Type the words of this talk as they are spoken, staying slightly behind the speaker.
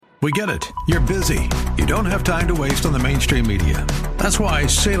We get it. You're busy. You don't have time to waste on the mainstream media. That's why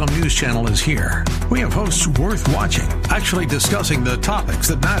Salem News Channel is here. We have hosts worth watching, actually discussing the topics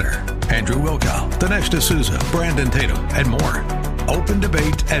that matter. Andrew Wilkow, Dinesh D'Souza, Brandon Tatum, and more. Open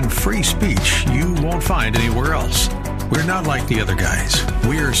debate and free speech you won't find anywhere else. We're not like the other guys.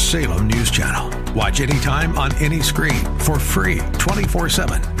 We're Salem News Channel. Watch anytime on any screen for free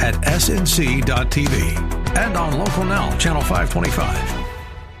 24/7 at snc.tv and on Local Now, Channel 525.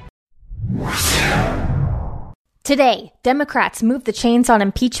 Today, Democrats move the chains on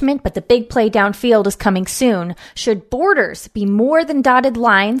impeachment, but the big play downfield is coming soon. Should borders be more than dotted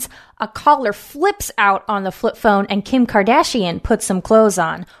lines? A caller flips out on the flip phone, and Kim Kardashian puts some clothes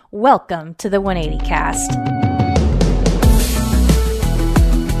on. Welcome to the 180 Cast.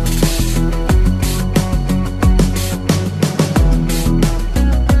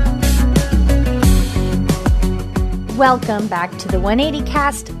 Welcome back to the 180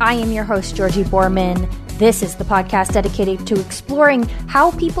 Cast. I am your host, Georgie Borman. This is the podcast dedicated to exploring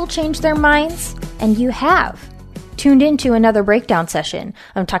how people change their minds, and you have tuned into another breakdown session.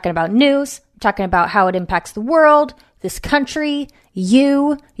 I'm talking about news, I'm talking about how it impacts the world, this country,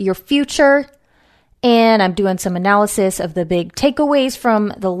 you, your future, and I'm doing some analysis of the big takeaways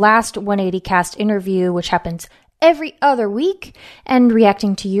from the last 180 Cast interview, which happens every other week, and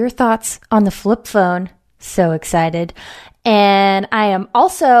reacting to your thoughts on the flip phone. So excited. And I am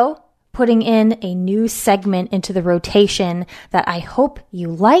also putting in a new segment into the rotation that I hope you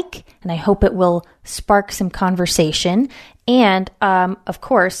like, and I hope it will spark some conversation. And, of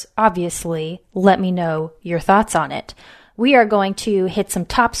course, obviously, let me know your thoughts on it. We are going to hit some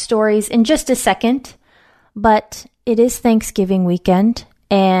top stories in just a second, but it is Thanksgiving weekend,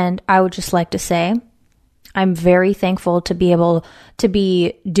 and I would just like to say I'm very thankful to be able to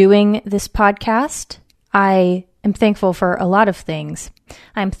be doing this podcast. I am thankful for a lot of things.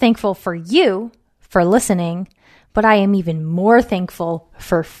 I'm thankful for you for listening, but I am even more thankful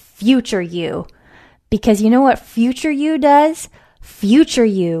for future you. Because you know what future you does? Future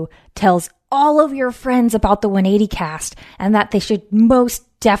you tells all of your friends about the 180 Cast and that they should most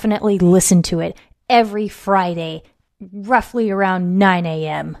definitely listen to it every Friday, roughly around 9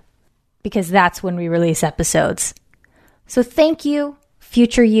 a.m. Because that's when we release episodes. So thank you,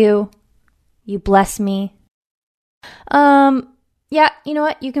 future you. You bless me. Yeah, you know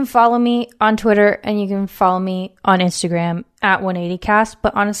what? You can follow me on Twitter and you can follow me on Instagram at 180cast.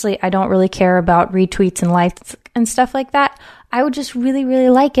 But honestly, I don't really care about retweets and likes and stuff like that. I would just really, really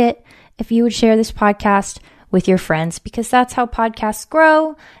like it if you would share this podcast with your friends, because that's how podcasts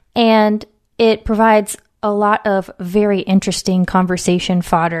grow, and it provides a lot of very interesting conversation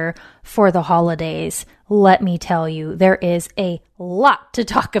fodder for the holidays. Let me tell you, there is a lot to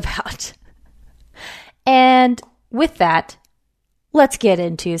talk about. And with that, let's get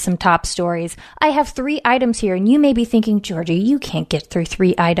into some top stories. I have 3 items here, and you may be thinking, Georgie, you can't get through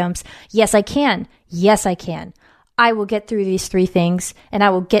 3 items. Yes, I can. Yes, I can. I will get through these 3 things, and I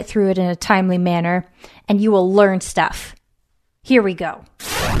will get through it in a timely manner, and you will learn stuff. Here we go.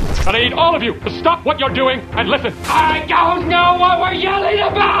 I need all of you to stop what you're doing and listen. I don't know what we're yelling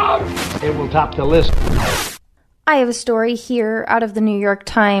about! It will top the list. I have a story here out of the New York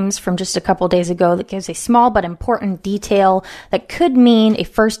Times from just a couple days ago that gives a small but important detail that could mean a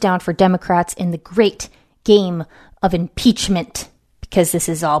first down for Democrats in the great game of impeachment. Because this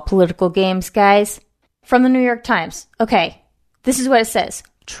is all political games, guys. From the New York Times. Okay, this is what it says.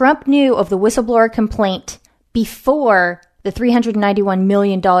 Trump knew of the whistleblower complaint before the $391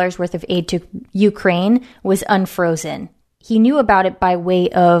 million worth of aid to Ukraine was unfrozen. He knew about it by way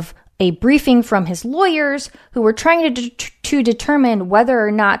of a briefing from his lawyers who were trying to determine whether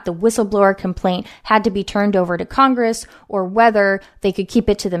or not the whistleblower complaint had to be turned over to Congress or whether they could keep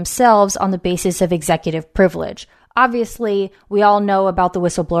it to themselves on the basis of executive privilege. Obviously, we all know about the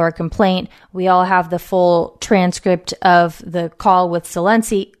whistleblower complaint. We all have the full transcript of the call with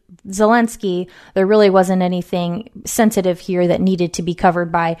Zelensky. There really wasn't anything sensitive here that needed to be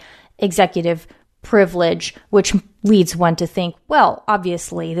covered by executive privilege, which leads one to think, well,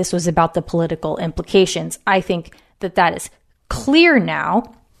 obviously, this was about the political implications. I think that is clear now.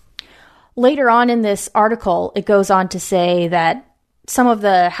 Later on in this article, it goes on to say that some of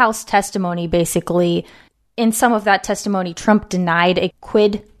the House testimony, basically, in some of that testimony, Trump denied a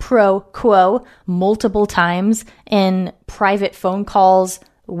quid pro quo multiple times in private phone calls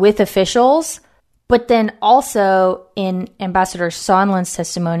with officials. But then also in Ambassador Sondland's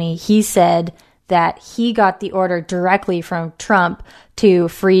testimony, he said that he got the order directly from Trump to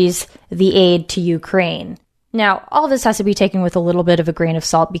freeze the aid to Ukraine. Now, all this has to be taken with a little bit of a grain of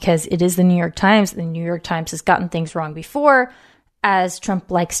salt because it is the New York Times. The New York Times has gotten things wrong before. as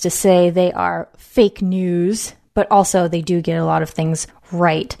Trump likes to say, they are fake news, but also they do get a lot of things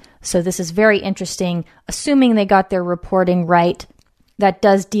right. So this is very interesting. Assuming they got their reporting right, that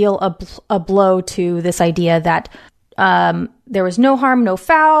does deal a blow to this idea that there was no harm, no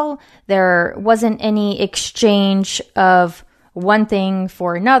foul. There wasn't any exchange of one thing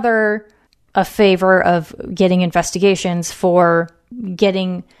for another, a favor of getting investigations for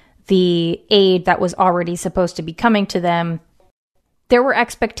getting the aid that was already supposed to be coming to them. There were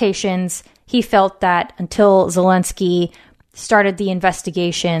expectations. He felt that until Zelensky started the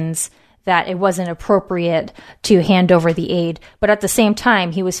investigations, that it wasn't appropriate to hand over the aid. But at the same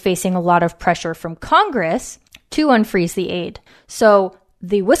time, he was facing a lot of pressure from Congress to unfreeze the aid. So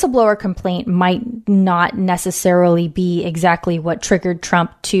the whistleblower complaint might not necessarily be exactly what triggered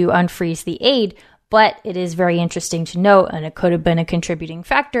Trump to unfreeze the aid, but it is very interesting to note, and it could have been a contributing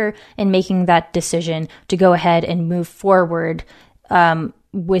factor in making that decision to go ahead and move forward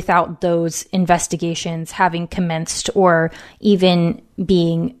without those investigations having commenced or even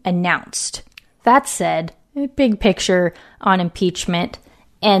being announced. That said, big picture on impeachment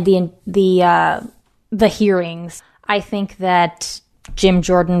and the hearings, I think that Jim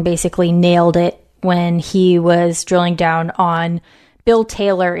Jordan basically nailed it when he was drilling down on Bill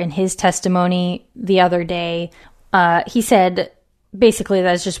Taylor in his testimony the other day. He said basically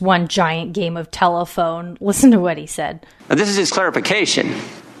that's just one giant game of telephone. Listen to what he said. Now, this is his clarification.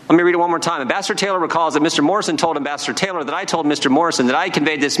 Let me read it one more time. Ambassador Taylor recalls that Mr. Morrison told Ambassador Taylor that I told Mr. Morrison that I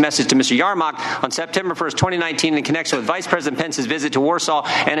conveyed this message to Mr. Yarmouk on September 1st, 2019 in connection with Vice President Pence's visit to Warsaw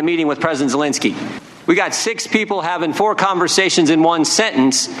and a meeting with President Zelensky. We got 6 people having 4 conversations in one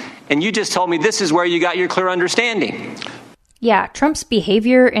sentence, and you just told me this is where you got your clear understanding. Yeah, Trump's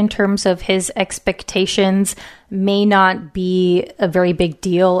behavior in terms of his expectations may not be a very big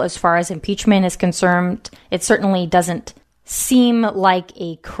deal as far as impeachment is concerned. It certainly doesn't seem like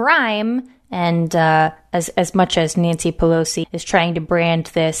a crime, and as much as Nancy Pelosi is trying to brand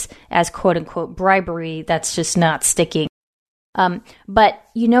this as quote-unquote bribery, that's just not sticking. But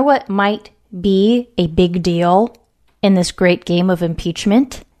you know what might be a big deal in this great game of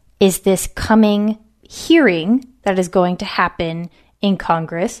impeachment is this coming hearing that is going to happen in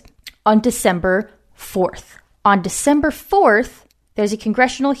Congress on December 4th. On December 4th, there's a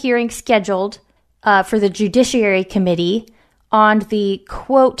congressional hearing scheduled for the Judiciary Committee on the,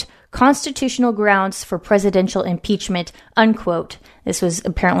 quote, constitutional grounds for presidential impeachment, unquote. This was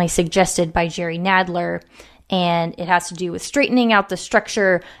apparently suggested by Jerry Nadler, and it has to do with straightening out the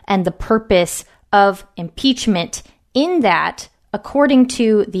structure and the purpose of impeachment. In that, according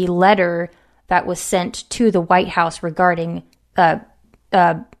to the letter that was sent to the White House regarding, that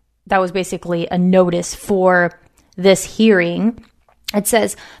was basically a notice for this hearing. It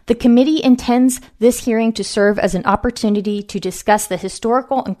says, the committee intends this hearing to serve as an opportunity to discuss the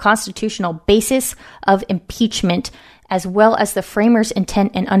historical and constitutional basis of impeachment, as well as the framers'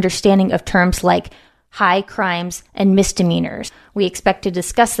 intent and understanding of terms like high crimes and misdemeanors. We expect to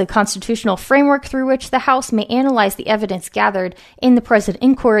discuss the constitutional framework through which the House may analyze the evidence gathered in the present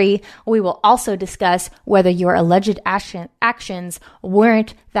inquiry. We will also discuss whether your alleged actions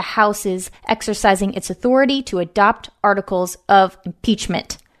warrant the House's exercising its authority to adopt articles of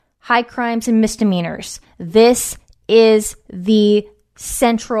impeachment. High crimes and misdemeanors. This is the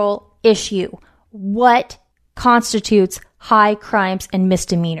central issue. What constitutes high crimes and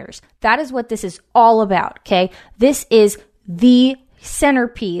misdemeanors? That is what this is all about, okay? This is the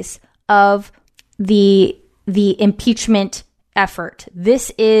centerpiece of the impeachment effort.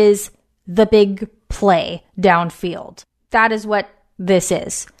 This is the big play downfield. That is what this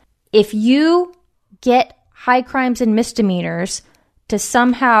is. If you get high crimes and misdemeanors to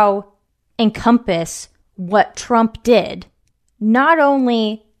somehow encompass what Trump did, not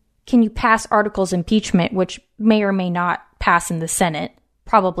only can you pass articles of impeachment, which may or may not pass in the Senate,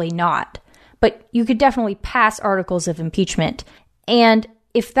 probably not, but you could definitely pass articles of impeachment. And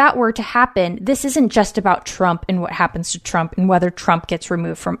if that were to happen, this isn't just about Trump and what happens to Trump and whether Trump gets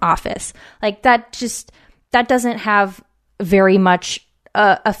removed from office. Like that doesn't have very much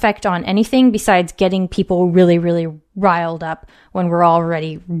effect on anything besides getting people really, really riled up when we're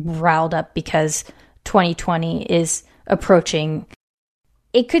already riled up because 2020 is approaching.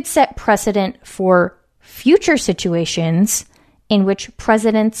 It could set precedent for future situations in which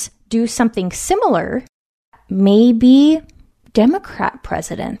presidents do something similar, maybe Democrat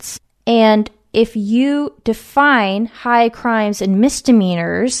presidents. And if you define high crimes and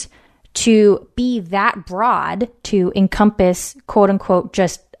misdemeanors to be that broad, to encompass, quote unquote,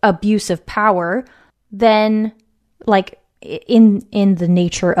 just abuse of power, then like in the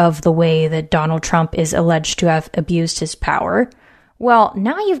nature of the way that Donald Trump is alleged to have abused his power, Well,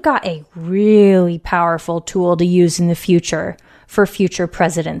 now you've got a really powerful tool to use in the future for future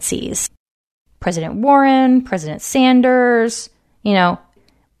presidencies. President Warren, President Sanders,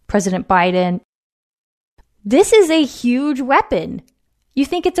 President Biden. This is a huge weapon. You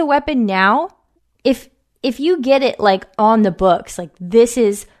think it's a weapon now? If you get it on the books, this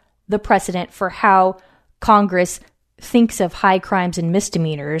is the precedent for how Congress thinks of high crimes and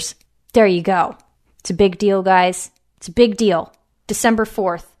misdemeanors, there you go. It's a big deal, guys. It's a big deal. December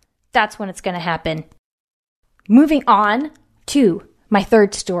 4th. That's when it's going to happen. Moving on to my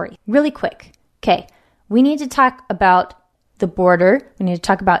third story. Really quick. Okay. We need to talk about the border. We need to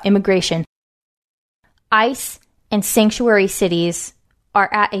talk about immigration. ICE and sanctuary cities are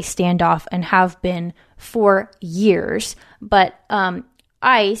at a standoff and have been for years. But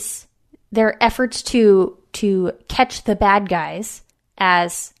ICE, their efforts to catch the bad guys,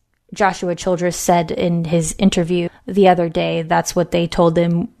 as Joshua Childress said in his interview the other day, that's what they told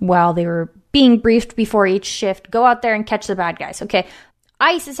them while they were being briefed before each shift. Go out there and catch the bad guys. Okay.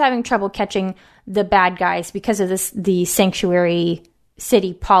 ICE is having trouble catching the bad guys because of the sanctuary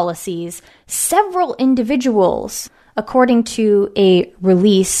city policies. Several individuals, according to a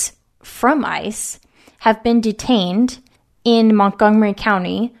release from ICE, have been detained in Montgomery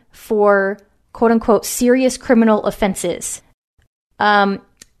County for quote-unquote serious criminal offenses.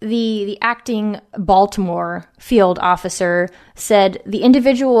 The acting Baltimore field officer said, the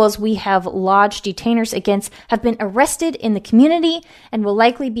individuals we have lodged detainers against have been arrested in the community and will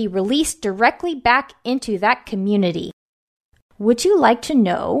likely be released directly back into that community. Would you like to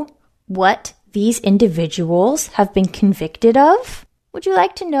know what these individuals have been convicted of? Would you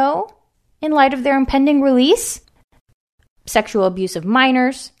like to know in light of their impending release? Sexual abuse of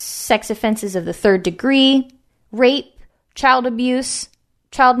minors, sex offenses of the third degree, rape, child abuse,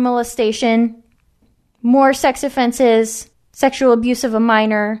 child molestation, more sex offenses, sexual abuse of a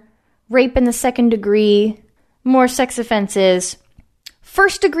minor, rape in the second degree, more sex offenses,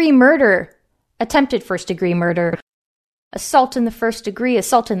 first degree murder, attempted first degree murder, assault in the first degree,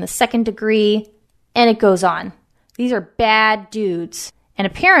 assault in the second degree, and it goes on. These are bad dudes. And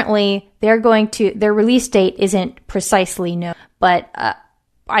apparently their release date isn't precisely known, but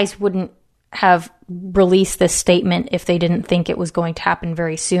ICE wouldn't have released this statement if they didn't think it was going to happen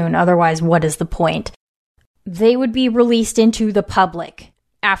very soon. Otherwise, what is the point? They would be released into the public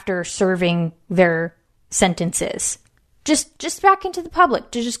after serving their sentences. Just back into the public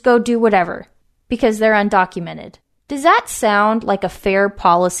to just go do whatever because they're undocumented. Does that sound like a fair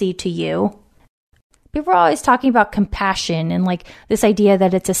policy to you? People are always talking about compassion and this idea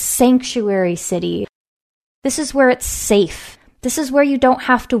that it's a sanctuary city. This is where it's safe. This is where you don't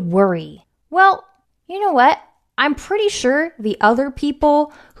have to worry. Well, you know what? I'm pretty sure the other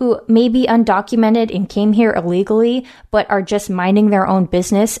people who may be undocumented and came here illegally, but are just minding their own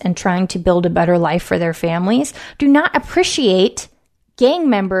business and trying to build a better life for their families, do not appreciate gang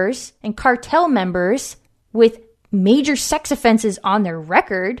members and cartel members with major sex offenses on their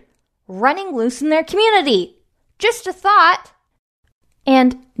record running loose in their community. Just a thought.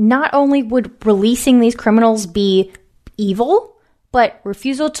 And not only would releasing these criminals be evil, but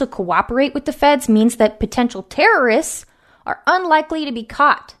refusal to cooperate with the feds means that potential terrorists are unlikely to be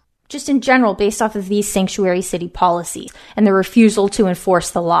caught, just in general based off of these sanctuary city policies and the refusal to enforce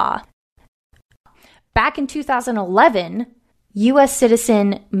the law. Back in 2011, U.S.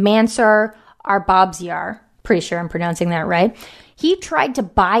 citizen Mansur Arbabziar, pretty sure I'm pronouncing that right, he tried to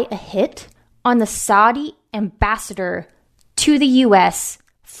buy a hit on the Saudi ambassador to the U.S.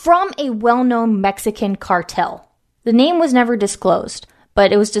 from a well-known Mexican cartel. The name was never disclosed,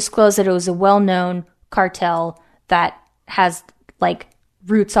 but it was disclosed that it was a well-known cartel that has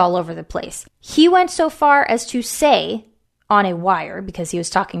roots all over the place. He went so far as to say on a wire, because he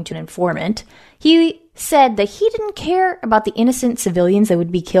was talking to an informant, he said that he didn't care about the innocent civilians that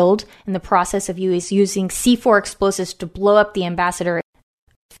would be killed in the process of using C4 explosives to blow up the ambassador.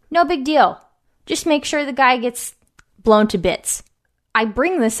 No big deal. Just make sure the guy gets blown to bits. I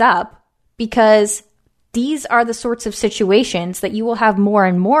bring this up because these are the sorts of situations that you will have more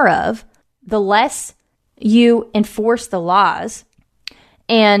and more of the less you enforce the laws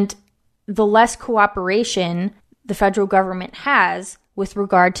and the less cooperation the federal government has with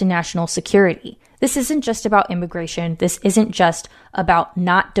regard to national security. This isn't just about immigration. This isn't just about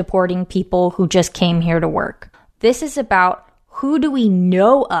not deporting people who just came here to work. This is about who do we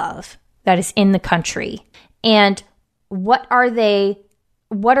know of that is in the country and what are they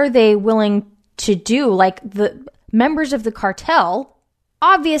willing to do? The members of the cartel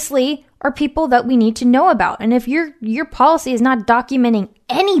obviously are people that we need to know about. And if your policy is not documenting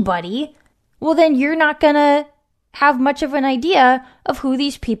anybody, well then you're not gonna have much of an idea of who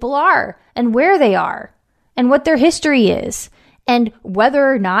these people are and where they are and what their history is and whether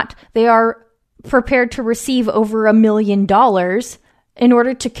or not they are prepared to receive over $1 million in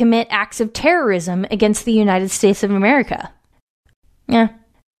order to commit acts of terrorism against the United States of America. Yeah.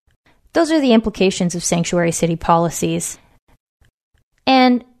 Those are the implications of sanctuary city policies.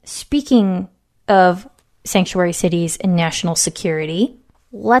 And speaking of sanctuary cities and national security,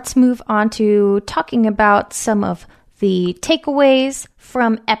 let's move on to talking about some of the takeaways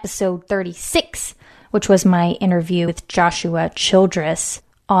from episode 36, which was my interview with Joshua Childress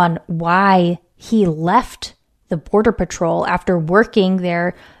on why he left the Border Patrol after working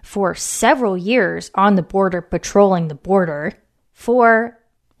there for several years on the border, patrolling the border, for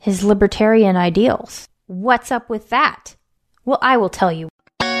his libertarian ideals. What's up with that? Well, I will tell you.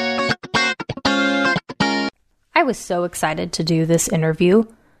 I was so excited to do this interview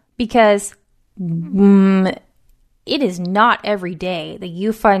because it is not every day that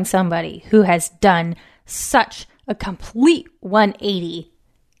you find somebody who has done such a complete 180.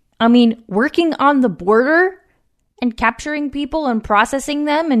 I mean, working on the border and capturing people and processing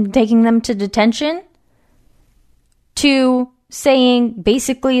them and taking them to detention, to saying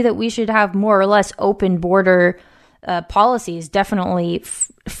basically that we should have more or less open border policies, definitely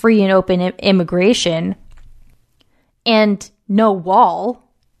free and open immigration, and no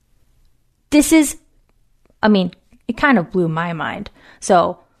wall. This is, I mean, it kind of blew my mind.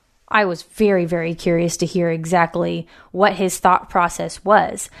 So I was very, very curious to hear exactly what his thought process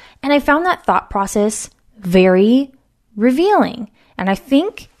was. And I found that thought process very revealing. And I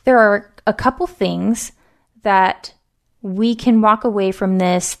think there are a couple things that we can walk away from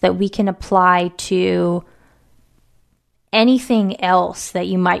this that we can apply to anything else that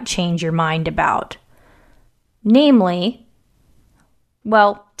you might change your mind about. Namely,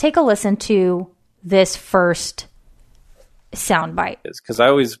 well, take a listen to this first soundbite. Because I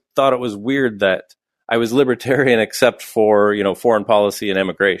always thought it was weird that I was libertarian except for, foreign policy and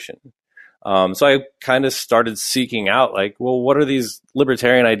immigration. So I kind of started seeking out, like, well, what are these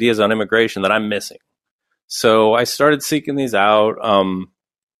libertarian ideas on immigration that I'm missing? So I started seeking these out.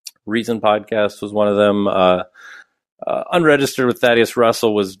 Reason Podcast was one of them. Unregistered with Thaddeus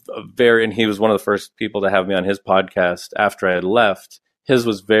Russell was and he was one of the first people to have me on his podcast after I had left. His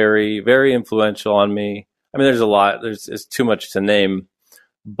was very, very influential on me. I mean, there's a lot. It's too much to name.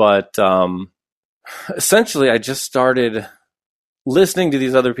 But essentially, I just started listening to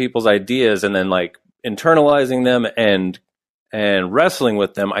these other people's ideas and then like internalizing them and wrestling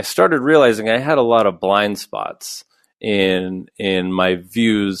with them. I started realizing I had a lot of blind spots in my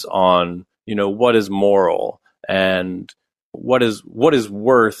views on, what is moral and what is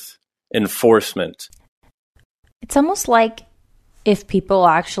worth enforcement. It's almost like if people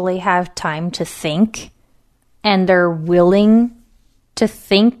actually have time to think and they're willing to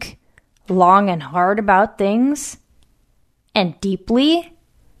think long and hard about things and deeply,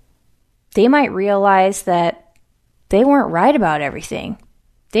 they might realize that they weren't right about everything.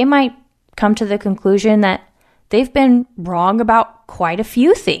 They might come to the conclusion that they've been wrong about quite a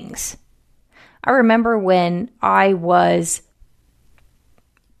few things. I remember when I was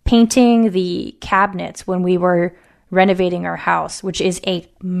painting the cabinets when we were renovating our house, which is a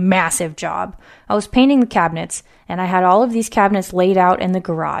massive job. I was painting the cabinets and I had all of these cabinets laid out in the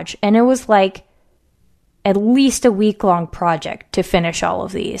garage, and it was like at least a week-long project to finish all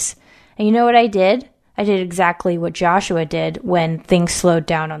of these. And you know what I did? I did exactly what Joshua did when things slowed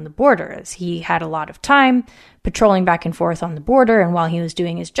down on the border. As he had a lot of time patrolling back and forth on the border, and while he was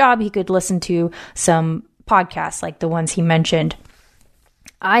doing his job, he could listen to some podcasts like the ones he mentioned.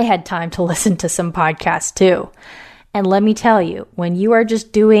 I had time to listen to some podcasts too. And let me tell you, when you are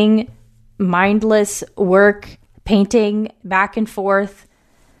just doing mindless work, painting back and forth,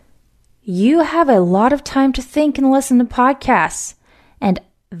 you have a lot of time to think and listen to podcasts. And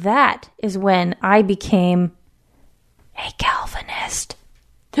that is when I became a Calvinist.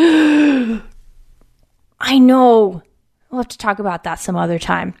 I know. We'll have to talk about that some other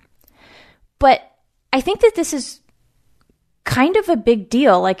time. But I think that this is kind of a big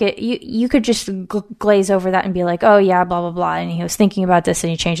deal. Like, you could just glaze over that and be like, oh yeah, blah, blah, blah. And he was thinking about this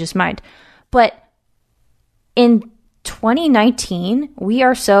and he changed his mind. But in 2019, we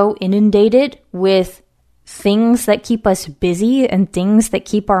are so inundated with things that keep us busy and things that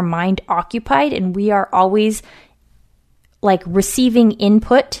keep our mind occupied. And we are always like receiving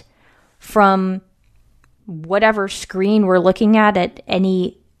input from whatever screen we're looking at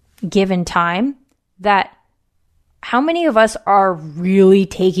any given time, that how many of us are really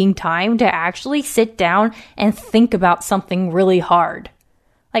taking time to actually sit down and think about something really hard?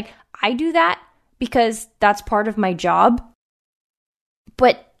 Like, I do that, because that's part of my job.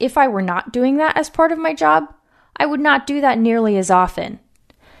 But if I were not doing that as part of my job, I would not do that nearly as often.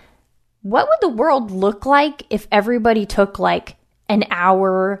 What would the world look like if everybody took like an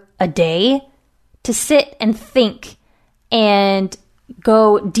hour a day to sit and think and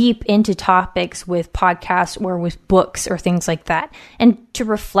go deep into topics with podcasts or with books or things like that, and to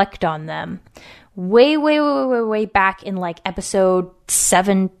reflect on them? Way back in like episode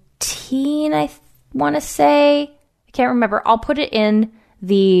 17, I want to say. I can't remember. I'll put it in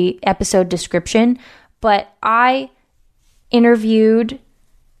the episode description. But I interviewed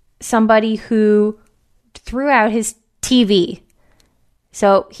somebody who threw out his TV.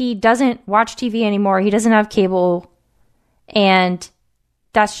 So he doesn't watch TV anymore. He doesn't have cable. And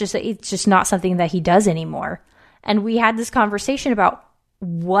it's just not something that he does anymore. And we had this conversation about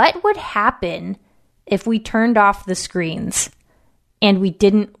what would happen if we turned off the screens and we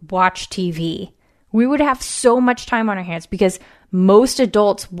didn't watch TV. We would have so much time on our hands, because most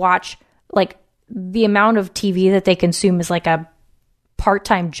adults watch, like, the amount of TV that they consume is like a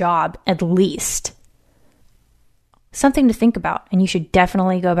part-time job at least. Something to think about, and you should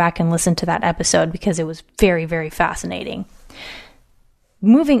definitely go back and listen to that episode because it was very, very fascinating.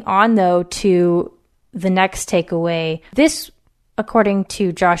 Moving on, though, to the next takeaway. This, according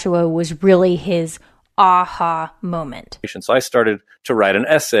to Joshua, was really his aha moment. So I started to write an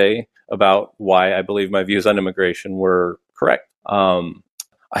essay about why I believe my views on immigration were correct.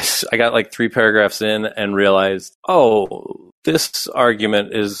 I got like 3 paragraphs in and realized, oh, this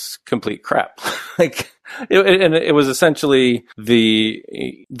argument is complete crap. It was essentially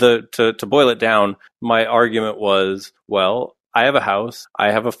to boil it down, my argument was, well, I have a house,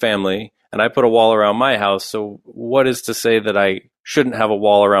 I have a family, and I put a wall around my house. So what is to say that I shouldn't have a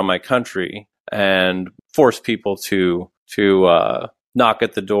wall around my country and force people to knock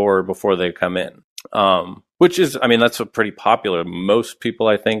at the door before they come in? Which is, I mean, that's a pretty popular. Most people,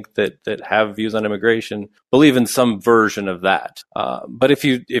 I think, that have views on immigration believe in some version of that. But if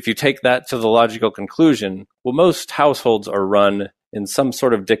you take that to the logical conclusion, well, most households are run in some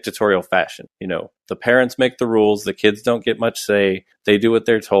sort of dictatorial fashion. You know, the parents make the rules, the kids don't get much say, they do what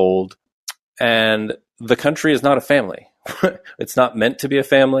they're told, and the country is not a family. It's not meant to be a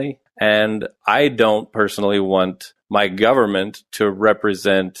family, and I don't personally want my government to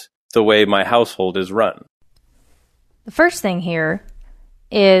represent the way my household is run. The first thing here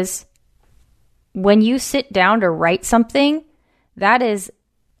is when you sit down to write something, that is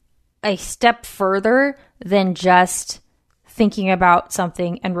a step further than just thinking about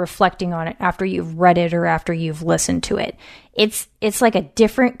something and reflecting on it after you've read it or after you've listened to it. It's like a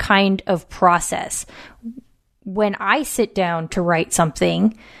different kind of process. When I sit down to write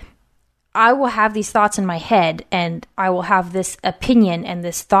something, I will have these thoughts in my head, and I will have this opinion and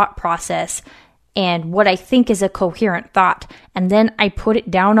this thought process and what I think is a coherent thought. And then I put it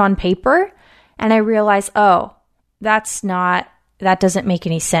down on paper and I realize, oh, that doesn't make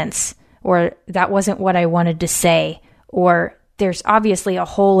any sense, or that wasn't what I wanted to say, or there's obviously a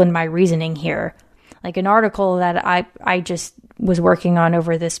hole in my reasoning here. Like an article that I just was working on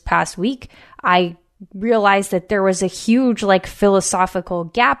over this past week, I realized that there was a huge like philosophical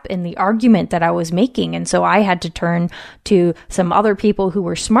gap in the argument that I was making. And so I had to turn to some other people who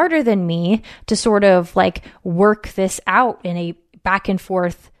were smarter than me to sort of like work this out in a back and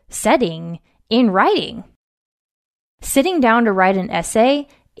forth setting in writing. Sitting down to write an essay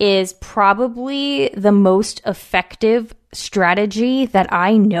is probably the most effective strategy that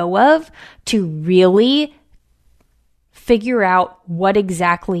I know of to really figure out what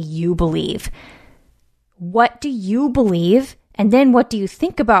exactly you believe. What do you believe? And then what do you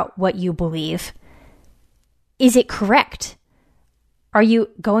think about what you believe? Is it correct? Are you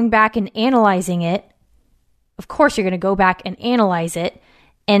going back and analyzing it? Of course, you're going to go back and analyze it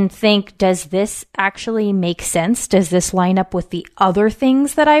and think, does this actually make sense? Does this line up with the other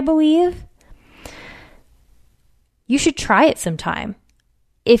things that I believe? You should try it sometime.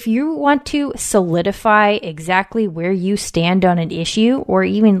 If you want to solidify exactly where you stand on an issue, or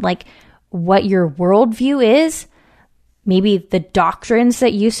even like what your worldview is, maybe the doctrines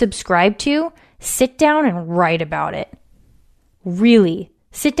that you subscribe to, sit down and write about it. Really,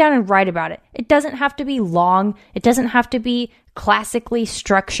 sit down and write about it. It doesn't have to be long. It doesn't have to be classically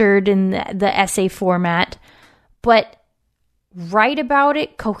structured in the essay format, but write about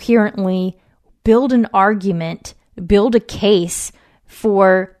it coherently, build an argument, build a case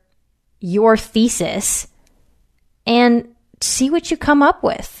for your thesis, and see what you come up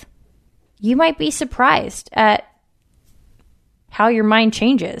with. You might be surprised at how your mind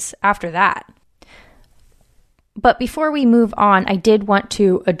changes after that. But before we move on, I did want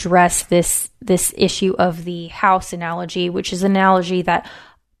to address this this issue of the house analogy, which is an analogy that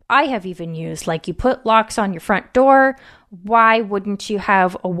I have even used. Like, you put locks on your front door, why wouldn't you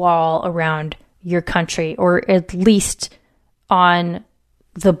have a wall around your country, or at least on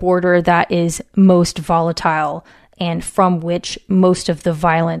the border that is most volatile and from which most of the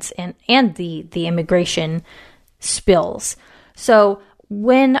violence and the immigration spills? So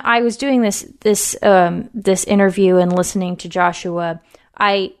when I was doing this interview and listening to Joshua,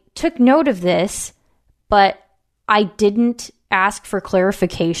 I took note of this, but I didn't ask for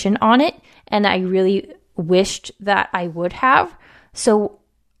clarification on it, and I really wished that I would have. So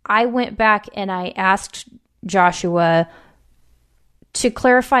I went back and I asked Joshua to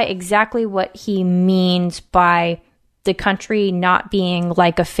clarify exactly what he means by the country not being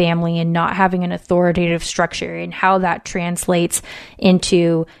like a family and not having an authoritative structure, and how that translates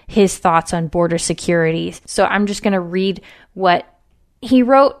into his thoughts on border security. So I'm just going to read what he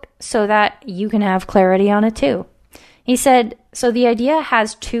wrote so that you can have clarity on it too. He said, so the idea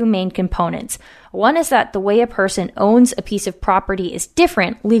has two main components. One is that the way a person owns a piece of property is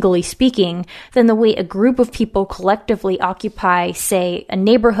different, legally speaking, than the way a group of people collectively occupy, say, a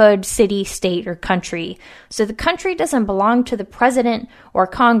neighborhood, city, state, or country. So the country doesn't belong to the president or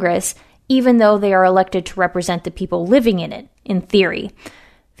Congress, even though they are elected to represent the people living in it, in theory.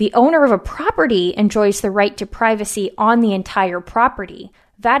 The owner of a property enjoys the right to privacy on the entire property.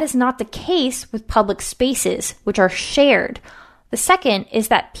 That is not the case with public spaces, which are shared. The second is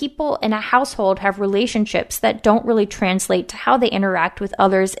that people in a household have relationships that don't really translate to how they interact with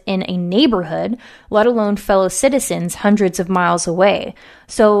others in a neighborhood, let alone fellow citizens hundreds of miles away.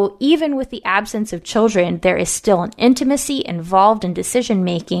 So even with the absence of children, there is still an intimacy involved in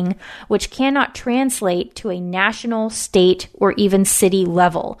decision-making, which cannot translate to a national, state, or even city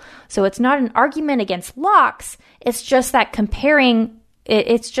level. So it's not an argument against locks, it's just that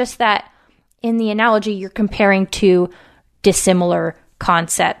in the analogy, you're comparing two dissimilar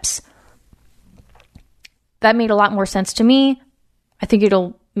concepts. That made a lot more sense to me. I think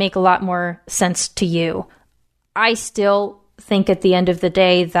it'll make a lot more sense to you. I still think at the end of the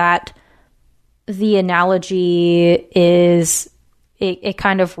day that the analogy is, it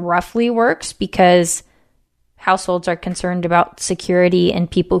kind of roughly works, because households are concerned about security and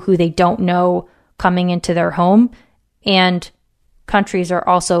people who they don't know coming into their home, and countries are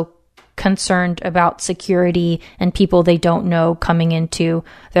also concerned about security and people they don't know coming into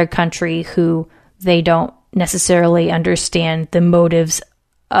their country who they don't necessarily understand the motives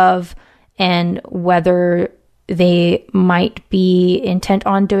of, and whether they might be intent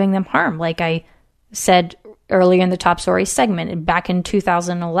on doing them harm. Like I said earlier in the Top Story segment, back in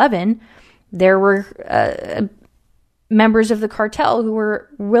 2011, there were members of the cartel who were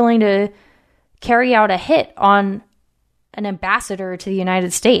willing to carry out a hit on an ambassador to the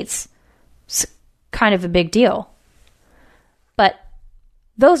United States. It's kind of a big deal. But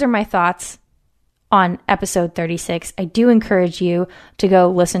those are my thoughts on episode 36. I do encourage you to go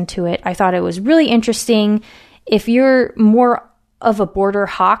listen to it. I thought it was really interesting. If you're more of a border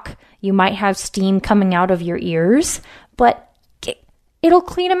hawk, you might have steam coming out of your ears, but it'll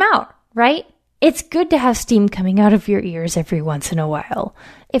clean them out, right? It's good to have steam coming out of your ears every once in a while.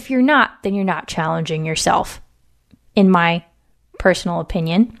 If you're not, then you're not challenging yourself, in my personal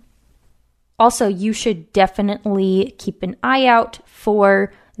opinion. Also, you should definitely keep an eye out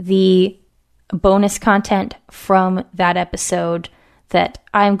for the bonus content from that episode that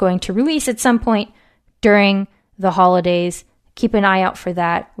I'm going to release at some point during the holidays. Keep an eye out for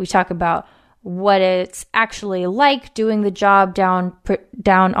that. We talk about what it's actually like doing the job down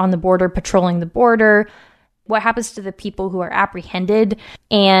on the border, patrolling the border, what happens to the people who are apprehended,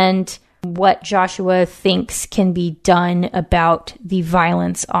 and what Joshua thinks can be done about the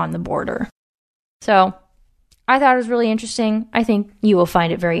violence on the border. So I thought it was really interesting. I think you will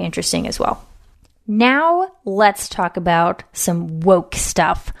find it very interesting as well. Now let's talk about some woke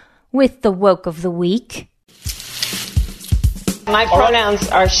stuff with the woke of the week. My pronouns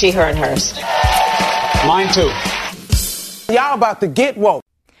are she, her, and hers. Mine too. Y'all about to get woke.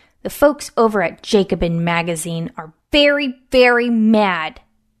 The folks over at Jacobin Magazine are very, very mad.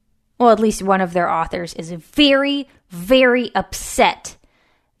 Well, at least one of their authors is very, very upset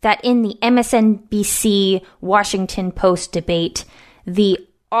that in the MSNBC Washington Post debate, the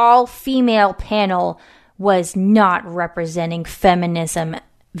all-female panel was not representing feminism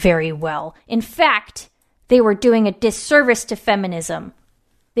very well. In fact, they were doing a disservice to feminism.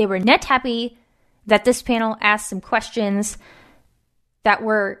 They were not happy that this panel asked some questions that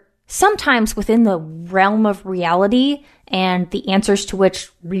were sometimes within the realm of reality and the answers to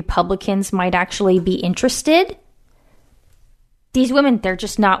which Republicans might actually be interested. These women, they're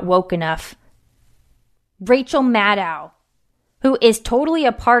just not woke enough Rachel Maddow, who is totally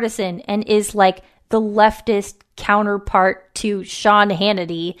a partisan and is like the leftist counterpart to Sean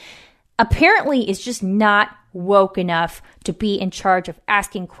Hannity, apparently is just not woke enough to be in charge of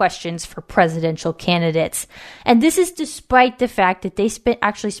asking questions for presidential candidates. And this is despite the fact that they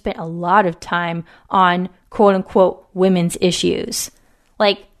actually spent a lot of time on quote unquote women's issues.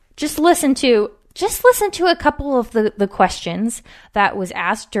 Like, just listen to a couple of the questions that was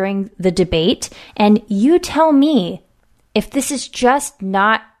asked during the debate, and you tell me if this is just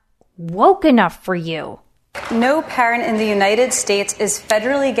not woke enough for you. No parent in the United States is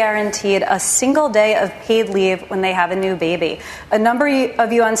federally guaranteed a single day of paid leave when they have a new baby. A number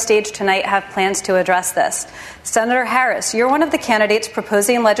of you on stage tonight have plans to address this. Senator Harris, you're one of the candidates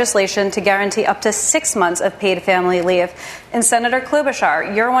proposing legislation to guarantee up to 6 months of paid family leave. And Senator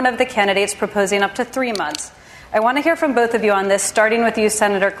Klobuchar, you're one of the candidates proposing up to 3 months. I want to hear from both of you on this, starting with you,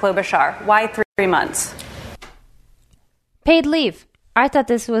 Senator Klobuchar. Why 3 months? Paid leave. I thought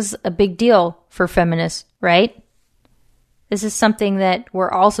this was a big deal for feminists, right? This is something that we're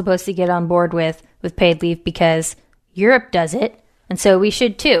all supposed to get on board with paid leave because Europe does it, and so we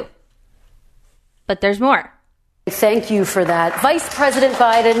should too. But there's more. Thank you for that. Vice President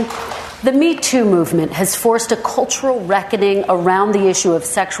Biden, the Me Too movement has forced a cultural reckoning around the issue of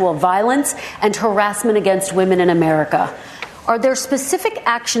sexual violence and harassment against women in America. Are there specific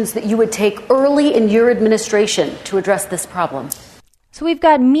actions that you would take early in your administration to address this problem? So we've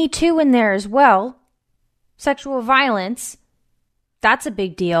got Me Too in there as well. Sexual violence. That's a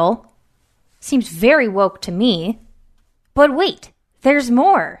big deal. Seems very woke to me. But wait, there's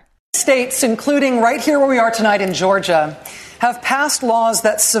more. States, including right here where we are tonight in Georgia, have passed laws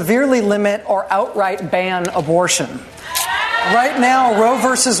that severely limit or outright ban abortion. Right now, Roe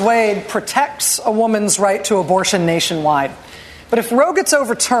v. Wade protects a woman's right to abortion nationwide. But if Roe gets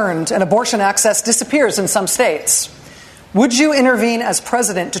overturned and abortion access disappears in some states, would you intervene as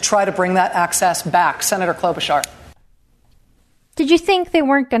president to try to bring that access back, Senator Klobuchar? Did you think they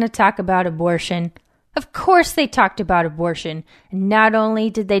weren't going to talk about abortion? Of course they talked about abortion. And not only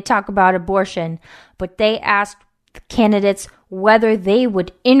did they talk about abortion, but they asked the candidates whether they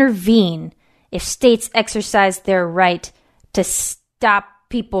would intervene if states exercised their right to stop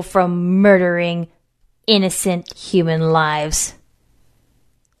people from murdering innocent human lives.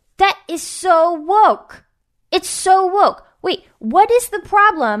 That is so woke. It's so woke. Wait, what is the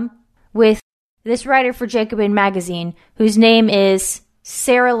problem with this writer for Jacobin Magazine, whose name is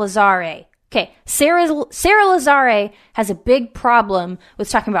Sarah Lazare? Okay, Sarah Lazare has a big problem with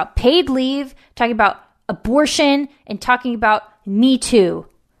talking about paid leave, talking about abortion, and talking about Me Too.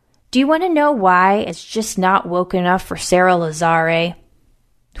 Do you want to know why it's just not woke enough for Sarah Lazare?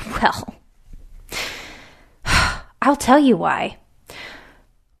 Well, I'll tell you why.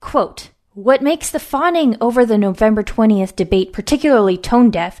 Quote, "What makes the fawning over the November 20th debate particularly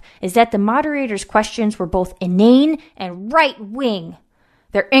tone-deaf is that the moderator's questions were both inane and right-wing.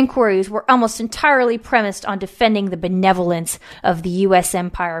 Their inquiries were almost entirely premised on defending the benevolence of the U.S.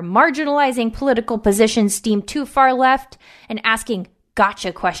 empire, marginalizing political positions deemed too far left, and asking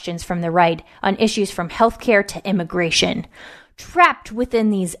gotcha questions from the right on issues from healthcare to immigration. Trapped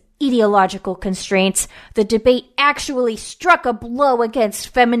within these ideological constraints, the debate actually struck a blow against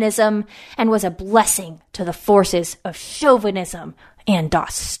feminism and was a blessing to the forces of chauvinism and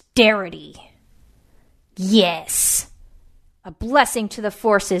austerity." Yes, a blessing to the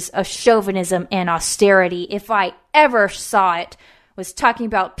forces of chauvinism and austerity, if I ever saw it, was talking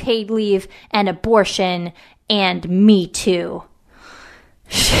about paid leave and abortion and Me Too.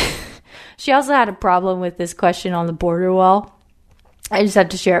 She also had a problem with this question on the border wall. I just have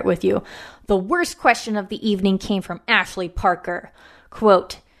to share it with you. The worst question of the evening came from Ashley Parker.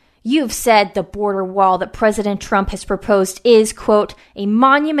 Quote, "You've said the border wall that President Trump has proposed is, quote, a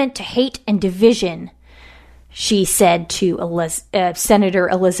monument to hate and division," she said to Senator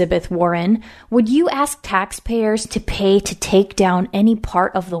Elizabeth Warren. "Would you ask taxpayers to pay to take down any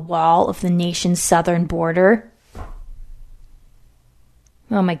part of the wall of the nation's southern border?"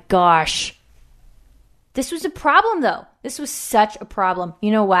 Oh my gosh. This was a problem, though. This was such a problem.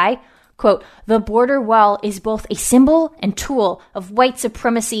 You know why? Quote, "The border wall is both a symbol and tool of white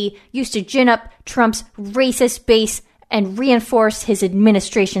supremacy used to gin up Trump's racist base and reinforce his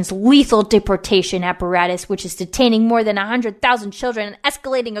administration's lethal deportation apparatus, which is detaining more than 100,000 children and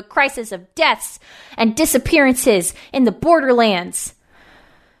escalating a crisis of deaths and disappearances in the borderlands."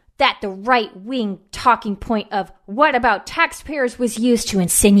 That the right-wing talking point of "what about taxpayers" was used to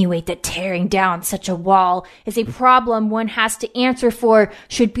insinuate that tearing down such a wall is a problem one has to answer for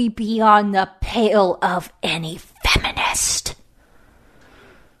should be beyond the pale of any feminist.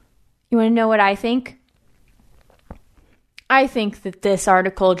 You want to know what I think? I think that this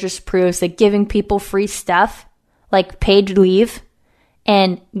article just proves that giving people free stuff, like paid leave,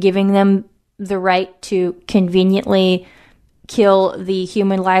 and giving them the right to conveniently kill the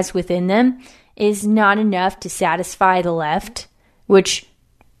human lives within them is not enough to satisfy the left, which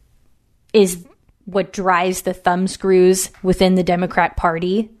is what drives the thumbscrews within the Democrat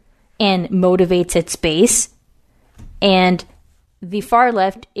Party and motivates its base. And the far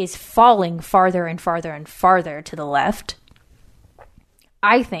left is falling farther and farther and farther to the left.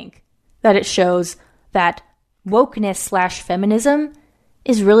 I think that it shows that wokeness / feminism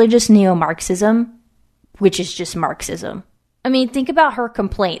is really just neo-Marxism, which is just Marxism. I mean, think about her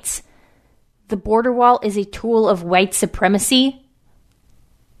complaints. The border wall is a tool of white supremacy.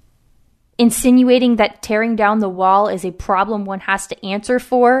 Insinuating that tearing down the wall is a problem one has to answer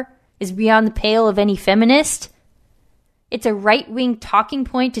for is beyond the pale of any feminist. It's a right-wing talking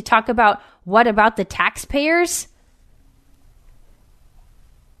point to talk about what about the taxpayers?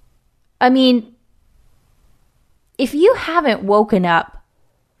 I mean, if you haven't woken up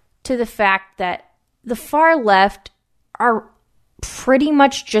to the fact that the far left are pretty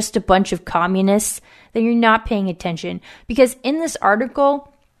much just a bunch of communists, then you're not paying attention. Because in this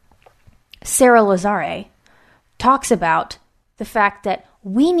article, Sarah Lazare talks about the fact that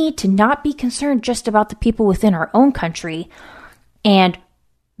we need to not be concerned just about the people within our own country. And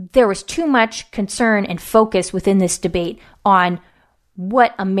there was too much concern and focus within this debate on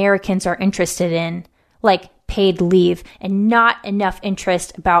what Americans are interested in, like paid leave, and not enough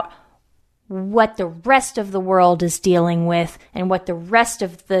interest about what the rest of the world is dealing with and what the rest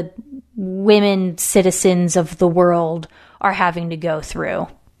of the women citizens of the world are having to go through.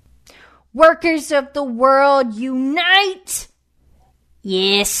 Workers of the world, unite!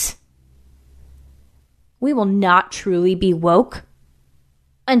 Yes. We will not truly be woke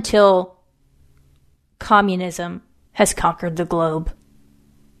until communism has conquered the globe.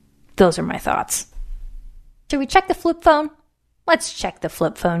 Those are my thoughts. Should we check the flip phone? Let's check the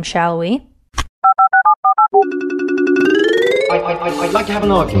flip phone, shall we? I'd like to have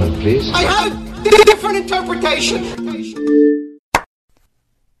an argument, please. I have a different interpretation.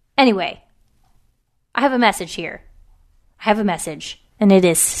 Anyway, I have a message here. I have a message, and it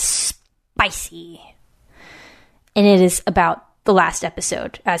is spicy. And it is about the last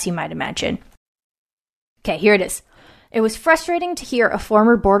episode, as you might imagine. Okay, here it is. It was frustrating to hear a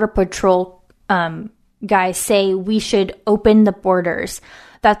former Border Patrol guy say we should open the borders,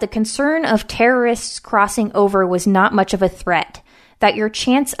 that the concern of terrorists crossing over was not much of a threat, that your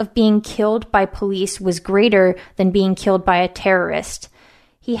chance of being killed by police was greater than being killed by a terrorist.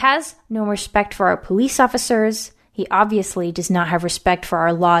 He has no respect for our police officers. He obviously does not have respect for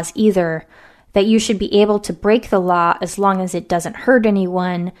our laws either. That you should be able to break the law as long as it doesn't hurt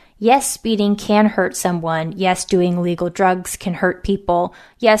anyone. Yes, speeding can hurt someone. Yes, doing illegal drugs can hurt people.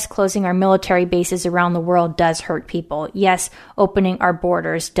 Yes, closing our military bases around the world does hurt people. Yes, opening our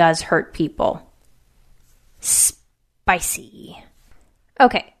borders does hurt people. Spicy.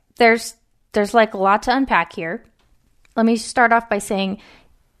 Okay, there's like a lot to unpack here. Let me start off by saying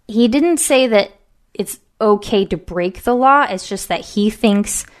he didn't say that it's okay to break the law. It's just that he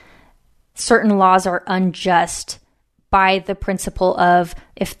thinks certain laws are unjust by the principle of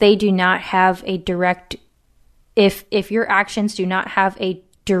if they do not have a direct, if your actions do not have a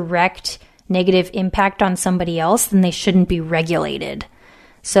direct negative impact on somebody else, then they shouldn't be regulated.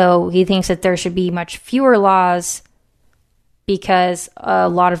 So he thinks that there should be much fewer laws because a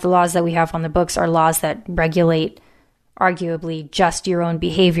lot of the laws that we have on the books are laws that regulate arguably just your own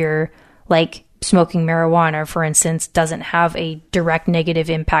behavior, like smoking marijuana, for instance, doesn't have a direct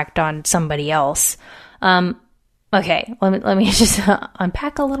negative impact on somebody else. Okay, let me just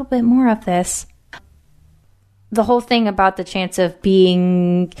unpack a little bit more of this. The whole thing about the chance of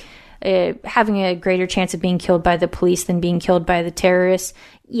being having a greater chance of being killed by the police than being killed by the terrorists.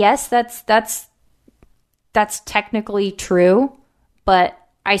 Yes, that's technically true, but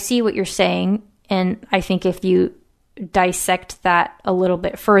I see what you're saying, and I think if you dissect that a little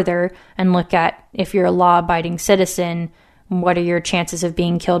bit further and look at if you're a law-abiding citizen, what are your chances of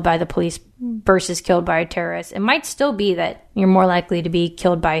being killed by the police versus killed by a terrorist? It might still be that you're more likely to be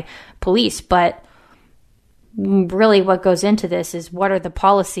killed by police, but really what goes into this is what are the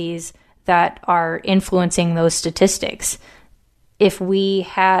policies that are influencing those statistics? If we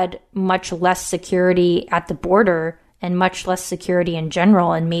had much less security at the border and much less security in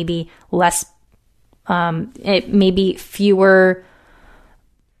general and maybe less maybe fewer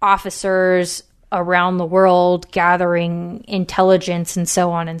officers around the world gathering intelligence and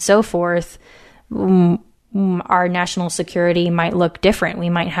so on and so forth, our national security might look different. We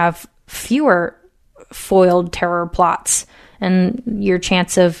might have fewer foiled terror plots, and your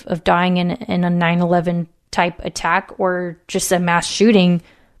chance of dying in a 9/11 type attack or just a mass shooting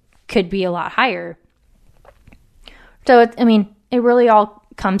could be a lot higher. So, it really all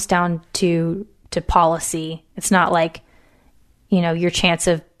comes down to policy. It's not like, your chance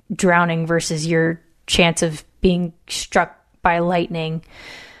of drowning versus your chance of being struck by lightning.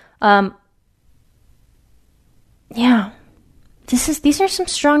 These are some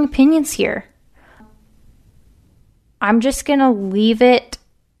strong opinions here. I'm just going to leave it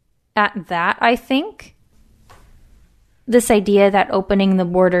at that, I think. This idea that opening the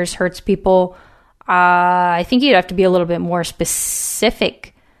borders hurts people, I think you'd have to be a little bit more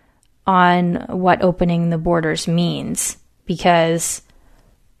specific on what opening the borders means, because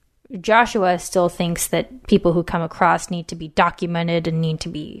Joshua still thinks that people who come across need to be documented and need to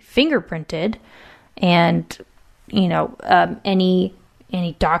be fingerprinted, and any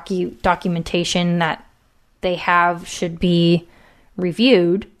documentation that they have should be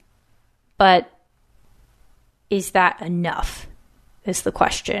reviewed. But is that enough is the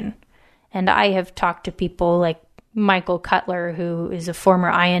question. And I have talked to people like Michael Cutler, who is a former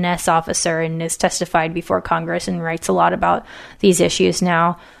INS officer and has testified before Congress and writes a lot about these issues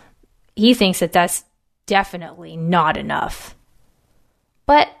now. He thinks that that's definitely not enough.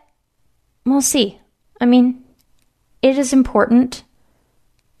 But we'll see. It is important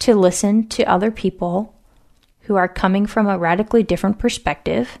to listen to other people who are coming from a radically different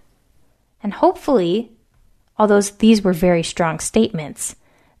perspective. And hopefully, although these were very strong statements,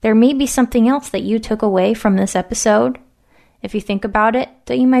 there may be something else that you took away from this episode, if you think about it,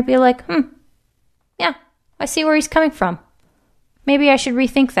 that you might be like, yeah, I see where he's coming from. Maybe I should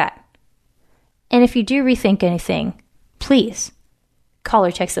rethink that. And if you do rethink anything, please call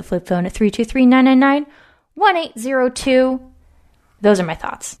or text the flip phone at 323-999-1802. Those are my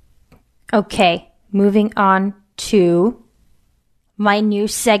thoughts. Okay, moving on to my new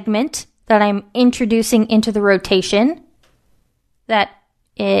segment that I'm introducing into the rotation, that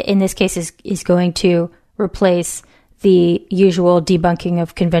in this case is going to replace the usual debunking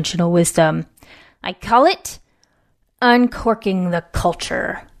of conventional wisdom. I call it Uncorking the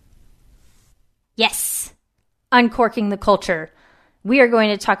Culture. Yes, Uncorking the Culture. We are going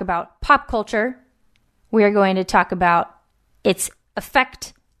to talk about pop culture. We are going to talk about its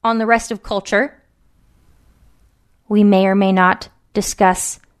effect on the rest of culture. We may or may not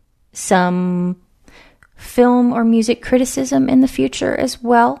discuss some film or music criticism in the future as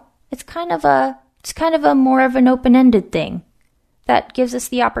well. It's kind of a more of an open-ended thing that gives us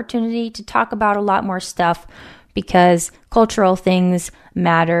the opportunity to talk about a lot more stuff, because cultural things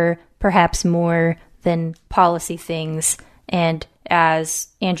matter perhaps more than policy things. And as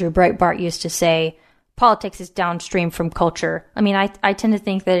Andrew Breitbart used to say, politics is downstream from culture. I tend to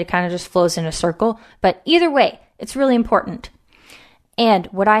think that it kind of just flows in a circle, but either way, it's really important. And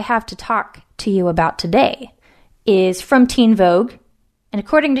what I have to talk to you about today is from Teen Vogue. And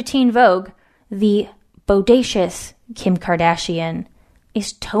according to Teen Vogue, the bodacious Kim Kardashian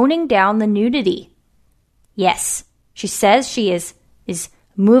is toning down the nudity. Yes, she says she is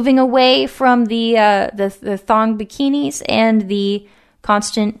moving away from the thong bikinis and the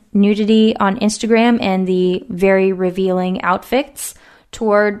constant nudity on Instagram and the very revealing outfits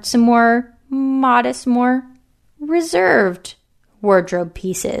toward some more modest, more reserved wardrobe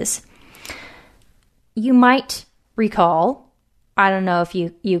pieces. You might recall, I don't know if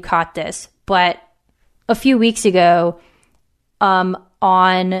you caught this, but a few weeks ago,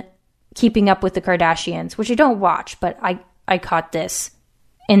 on Keeping Up with the Kardashians, which I don't watch, but I caught this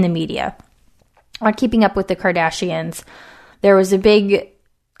in the media. On Keeping Up with the Kardashians, there was a big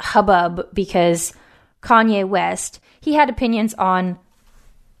hubbub because Kanye West, he had opinions on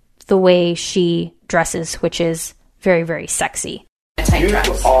the way she dresses, which is very, very sexy. You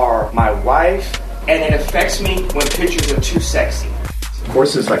are my wife, and it affects me when pictures are too sexy. Of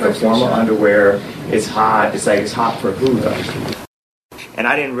course, it's like a formal underwear. It's hot. It's hot for who, though? And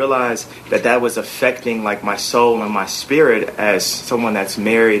I didn't realize that was affecting like my soul and my spirit as someone that's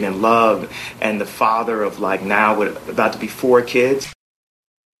married and loved and the father of like now with about to be 4 kids.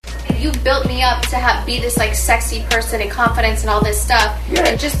 You built me up to be this like sexy person and confidence and all this stuff. Yeah.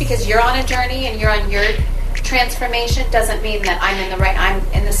 And just because you're on a journey and you're on your transformation doesn't mean that I'm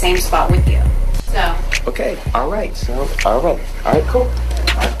in the same spot with you. So. Okay. All right. Cool. All right.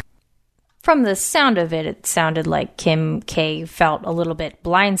 From the sound of it, it sounded like Kim K felt a little bit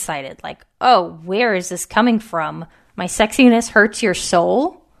blindsided. Like, oh, where is this coming from? My sexiness hurts your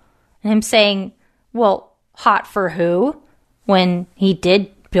soul? And him saying, well, hot for who? When he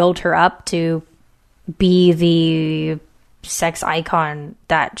did build her up to be the sex icon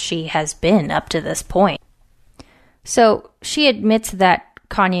that she has been up to this point. So she admits that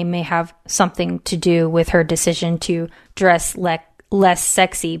Kanye may have something to do with her decision to dress less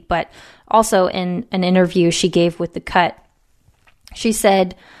sexy, but also in an interview she gave with The Cut, she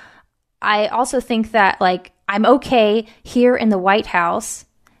said, I also think that, like, I'm okay here in the White House,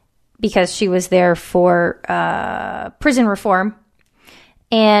 because she was there for prison reform.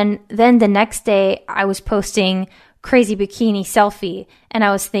 And then the next day I was posting crazy bikini selfie, and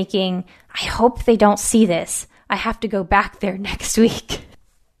I was thinking, I hope they don't see this. I have to go back there next week.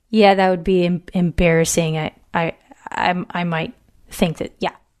 Yeah, that would be embarrassing. I might think that,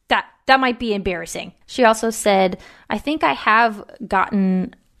 yeah, that might be embarrassing. She also said, I think I have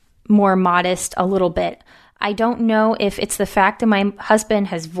gotten more modest a little bit. I don't know if it's the fact that my husband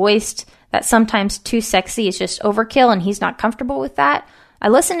has voiced that sometimes too sexy is just overkill and he's not comfortable with that. I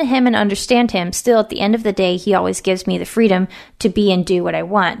listen to him and understand him. Still, at the end of the day, he always gives me the freedom to be and do what I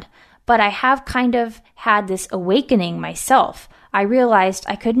want. But I have kind of had this awakening myself. I realized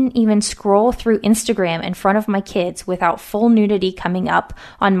I couldn't even scroll through Instagram in front of my kids without full nudity coming up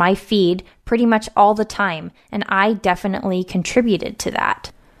on my feed pretty much all the time, and I definitely contributed to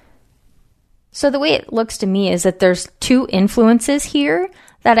that. So the way it looks to me is that there's two influences here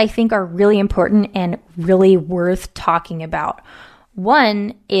that I think are really important and really worth talking about.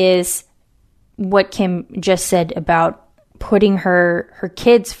 One is what Kim just said about putting her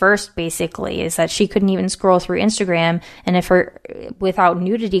kids first, basically, is that she couldn't even scroll through Instagram without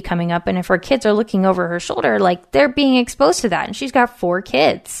nudity coming up, and if her kids are looking over her shoulder, like, they're being exposed to that, and she's got 4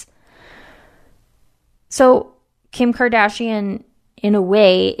 kids. So Kim Kardashian, in a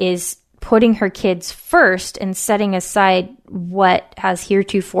way, is putting her kids first and setting aside what has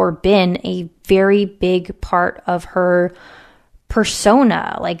heretofore been a very big part of her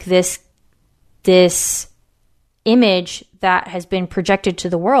persona, like this image that has been projected to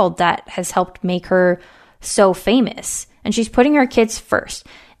the world that has helped make her so famous. And she's putting her kids first.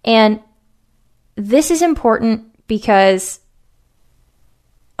 And this is important because,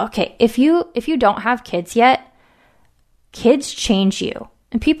 okay, if you don't have kids yet, kids change you.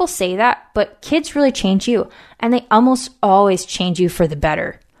 And people say that, but kids really change you. And they almost always change you for the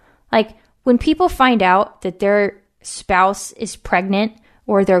better. Like, when people find out that their spouse is pregnant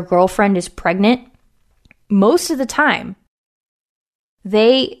or their girlfriend is pregnant, most of the time,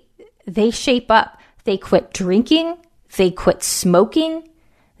 they shape up. They quit drinking. They quit smoking.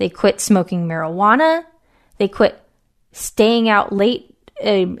 They quit smoking marijuana. They quit staying out late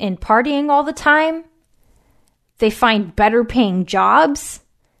and partying all the time. They find better paying jobs.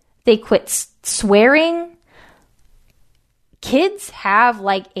 They quit swearing. Kids have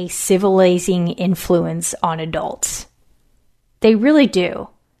like a civilizing influence on adults. They really do.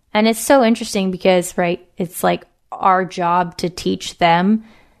 And it's so interesting because, right, it's like our job to teach them.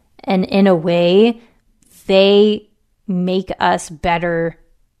 And in a way, they make us better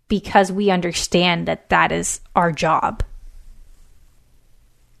because we understand that that is our job.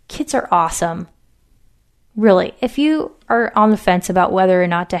 Kids are awesome. Really, if you are on the fence about whether or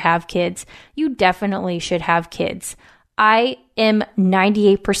not to have kids, you definitely should have kids. I am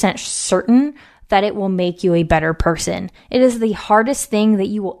 98% certain that it will make you a better person. It is the hardest thing that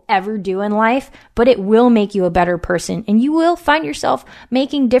you will ever do in life, but it will make you a better person, and you will find yourself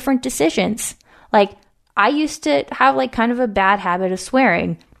making different decisions. Like, I used to have like kind of a bad habit of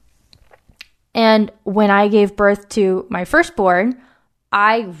swearing. And when I gave birth to my firstborn,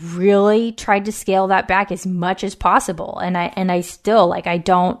 I really tried to scale that back as much as possible. And I still, like, I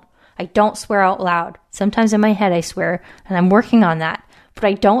don't swear out loud. Sometimes in my head I swear, and I'm working on that. But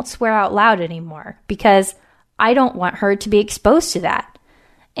I don't swear out loud anymore because I don't want her to be exposed to that.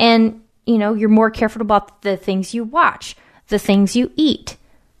 And, you know, you're more careful about the things you watch, the things you eat,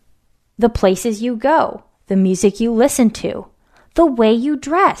 the places you go, the music you listen to, the way you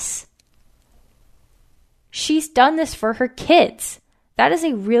dress. She's done this for her kids. That is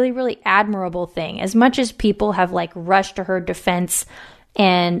a really, really admirable thing. As much as people have like rushed to her defense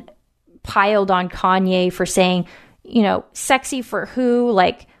and piled on Kanye for saying, you know, sexy for who,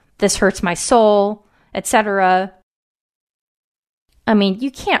 like, this hurts my soul, etc. I mean, you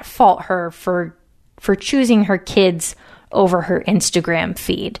can't fault her for choosing her kids over her Instagram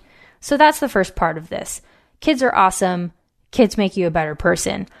feed. So that's the first part of this. Kids are awesome. Kids make you a better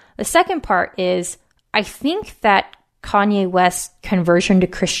person. The second part is, I think that Kanye West's conversion to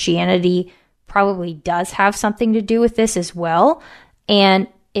Christianity probably does have something to do with this as well. And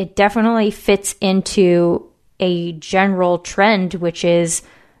it definitely fits into a general trend, which is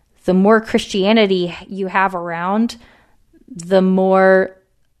the more Christianity you have around, the more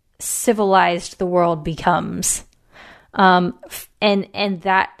civilized the world becomes. And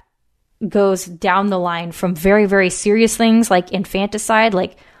that goes down the line from very, very serious things like infanticide,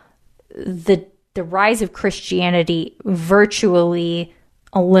 like the rise of Christianity virtually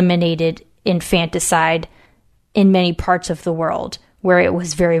eliminated infanticide in many parts of the world where it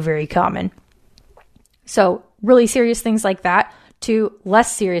was very, very common. So really serious things like that to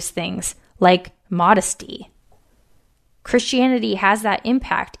less serious things like modesty. Christianity has that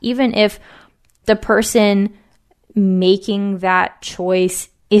impact, even if the person making that choice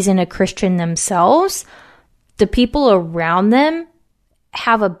isn't a Christian themselves, the people around them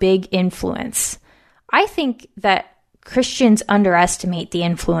have a big influence. I think that Christians underestimate the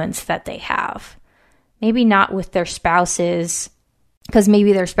influence that they have. Maybe not with their spouses, because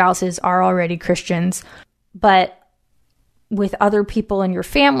maybe their spouses are already Christians, but with other people in your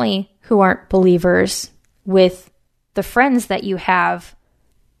family who aren't believers, with the friends that you have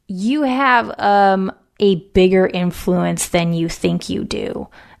a bigger influence than you think you do.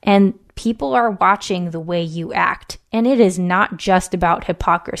 And people are watching the way you act. And it is not just about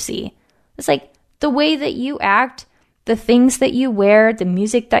hypocrisy. It's like the way that you act, the things that you wear, the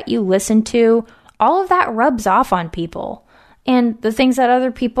music that you listen to, all of that rubs off on people. And the things that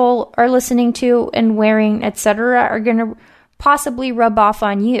other people are listening to and wearing, etc., are going to possibly rub off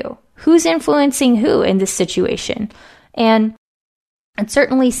on you. Who's influencing who in this situation? And it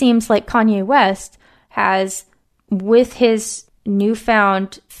certainly seems like Kanye West has, with his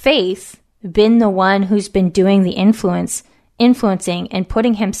newfound faith, been the one who's been doing the influencing and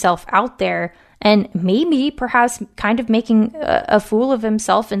putting himself out there, and maybe perhaps kind of making a fool of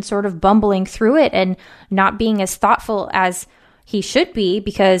himself and sort of bumbling through it and not being as thoughtful as he should be,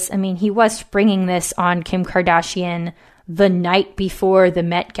 because, I mean, he was springing this on Kim Kardashian the night before the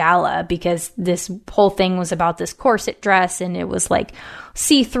Met Gala, because this whole thing was about this corset dress, and it was like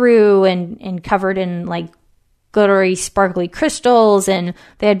see-through and covered in like glittery, sparkly crystals, and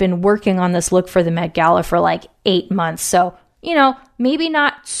they had been working on this look for the Met Gala for like 8 months. So, you know, maybe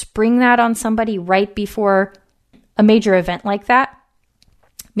not spring that on somebody right before a major event like that.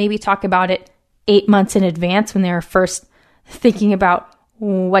 Maybe talk about it 8 months in advance when they were first thinking about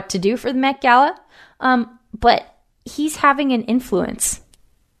what to do for the Met Gala. But he's having an influence.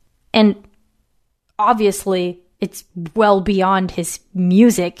 And obviously, it's well beyond his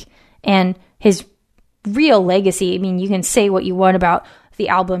music and his real legacy. I mean, you can say what you want about the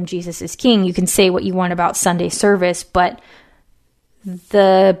album Jesus is King. You can say what you want about Sunday service, but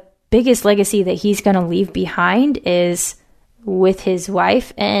the biggest legacy that he's going to leave behind is with his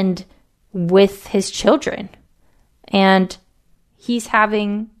wife and with his children. And he's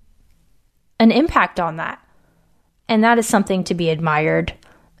having an impact on that. And that is something to be admired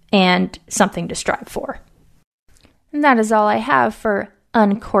and something to strive for. And that is all I have for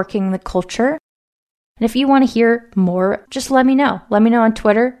Uncorking the Culture. And if you want to hear more, just let me know. Let me know on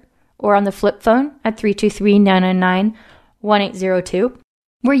Twitter or on the flip phone at 323-999-1802,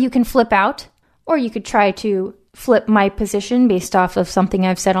 where you can flip out, or you could try to flip my position based off of something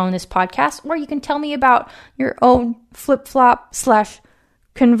I've said on this podcast, or you can tell me about your own flip-flop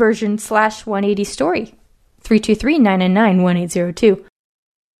 / conversion / 180 story. 323-999-1802.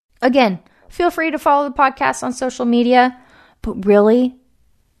 Again, feel free to follow the podcast on social media, but really,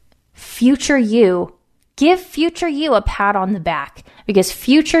 future you, give future you a pat on the back, because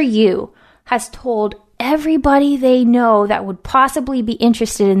future you has told everybody they know that would possibly be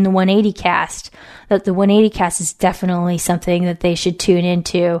interested in the 180 cast that the 180 cast is definitely something that they should tune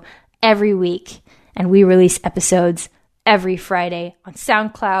into every week. And we release episodes every Friday on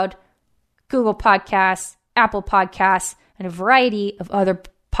SoundCloud, Google Podcasts, Apple Podcasts, and a variety of other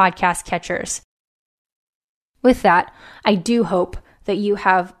podcast catchers. With that, I do hope that you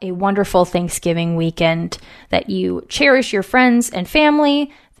have a wonderful Thanksgiving weekend, that you cherish your friends and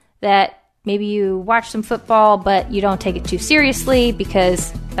family, that maybe you watch some football, but you don't take it too seriously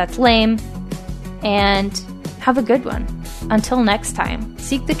because that's lame, and have a good one. Until next time,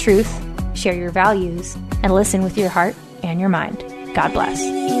 seek the truth, share your values, and listen with your heart and your mind. God bless.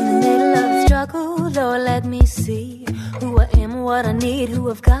 Struggle, Lord, let me see who I am, what I need, who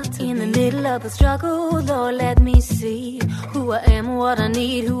I've got to in the middle of the struggle. Lord, let me see who I am, what I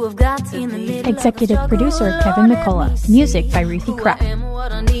need, who I've got to in the middle. Executive producer Kevin McCullough. Music by Ruthie Kraft. Who I am,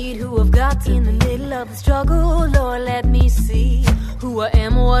 what I need, who I've got to in the middle of the struggle. Lord, let me see who I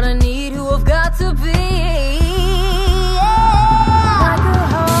am, what I need, who I've got to be.